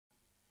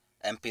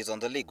MPs on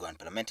the Legal and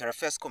Parliamentary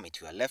Affairs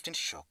Committee were left in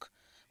shock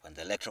when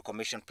the Electoral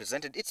Commission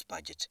presented its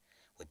budget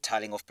with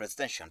tallying of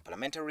presidential and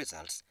parliamentary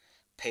results,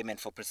 payment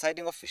for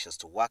presiding officials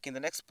to work in the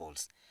next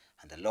polls,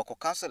 and the local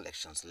council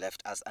elections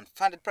left as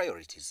unfunded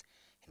priorities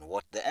in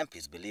what the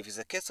MPs believe is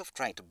a case of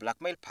trying to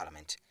blackmail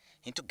Parliament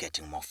into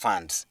getting more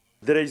funds.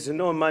 There is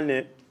no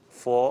money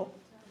for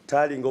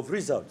tallying of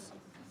results.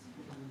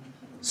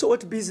 So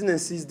what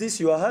business is this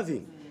you are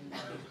having?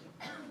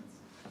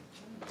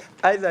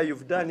 Either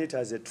you've done it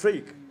as a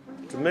trick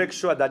to make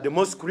sure that the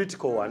most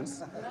critical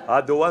ones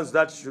are the ones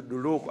that should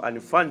look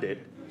unfunded,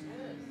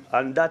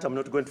 and that I'm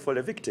not going to fall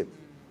a victim.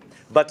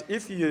 But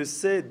if you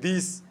say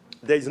this,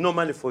 there is no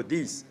money for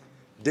this,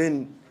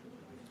 then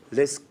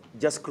let's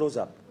just close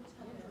up.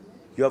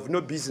 You have no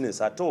business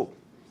at all.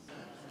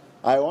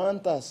 I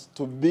want us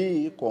to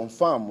be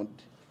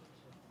confirmed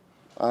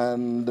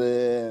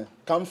and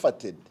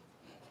comforted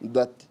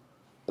that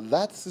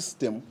that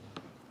system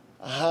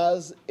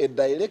has a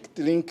direct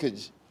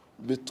linkage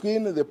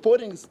between the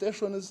polling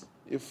stations,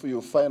 if you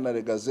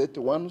finally gazette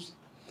ones,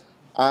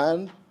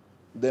 and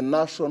the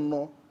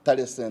National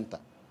Tally Center.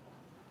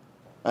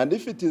 And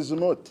if it is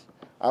not,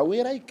 are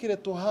we likely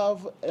to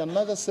have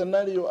another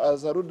scenario,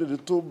 as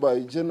alluded to by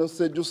General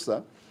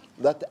Sejusa,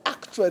 that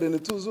actually in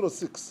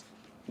 2006,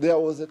 there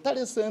was a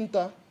tally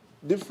center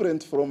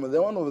different from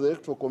the one of the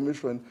Electoral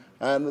Commission,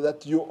 and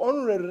that you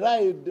only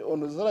relied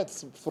on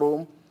results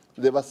from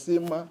the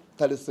Basima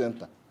Tally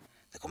Center.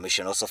 The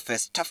Commission also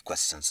faced tough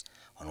questions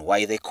on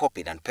why they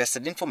copied and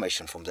pasted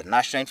information from the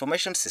National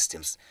Information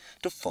Systems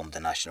to form the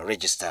National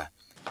Register.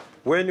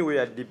 When we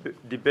are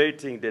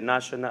debating the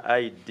National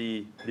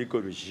ID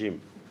legal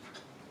regime,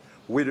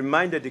 we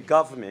reminded the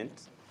government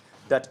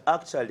that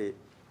actually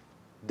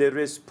the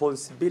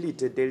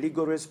responsibility, the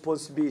legal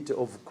responsibility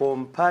of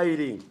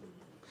compiling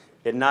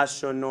a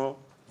national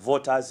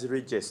voters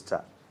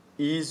register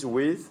is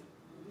with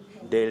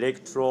the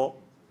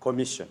Electoral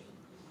Commission.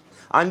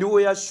 And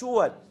we are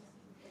sure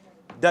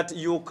that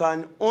you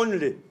can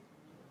only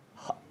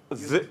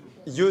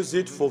use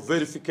it for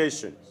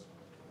verification.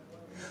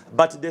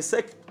 But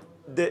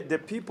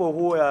the people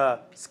who are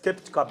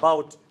skeptical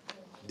about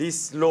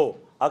this law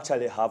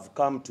actually have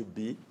come to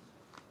be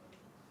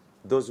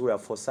those who are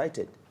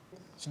foresighted.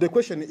 So the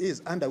question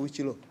is, under which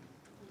law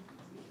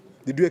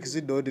did you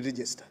exceed the order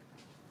register?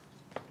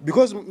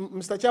 Because,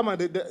 Mr. Chairman,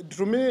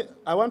 to me,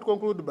 I want to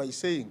conclude by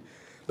saying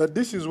that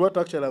this is what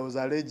actually I was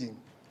alleging,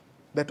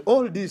 that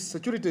all these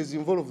security is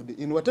involved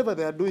in whatever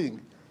they are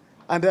doing,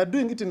 and they are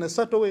doing it in a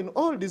subtle way in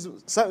all these,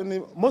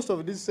 most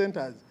of these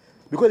centers,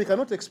 because they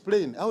cannot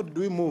explain how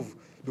do we move.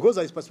 Because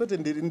I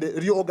participated in the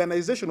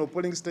reorganization of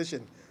polling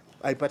station,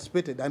 I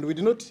participated, and we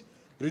did not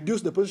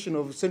reduce the position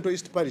of Central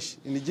East Parish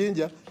in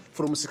Jinja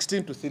from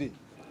 16 to 3.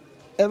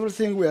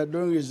 Everything we are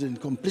doing is in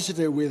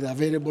complicity with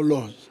available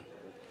laws.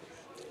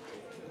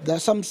 There are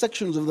some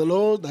sections of the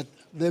law that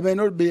they may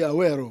not be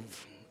aware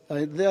of.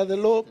 They are the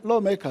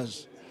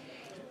lawmakers.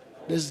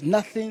 There's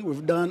nothing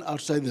we've done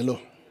outside the law.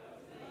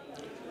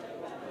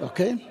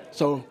 Okay?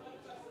 So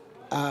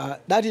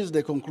that is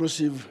the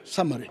conclusive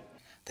summary.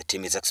 The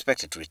team is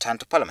expected to return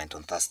to Parliament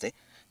on Thursday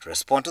to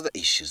respond to the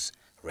issues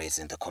raised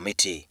in the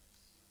committee.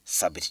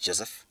 Sabit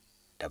Joseph,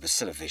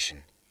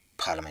 WCTV,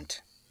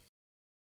 Parliament.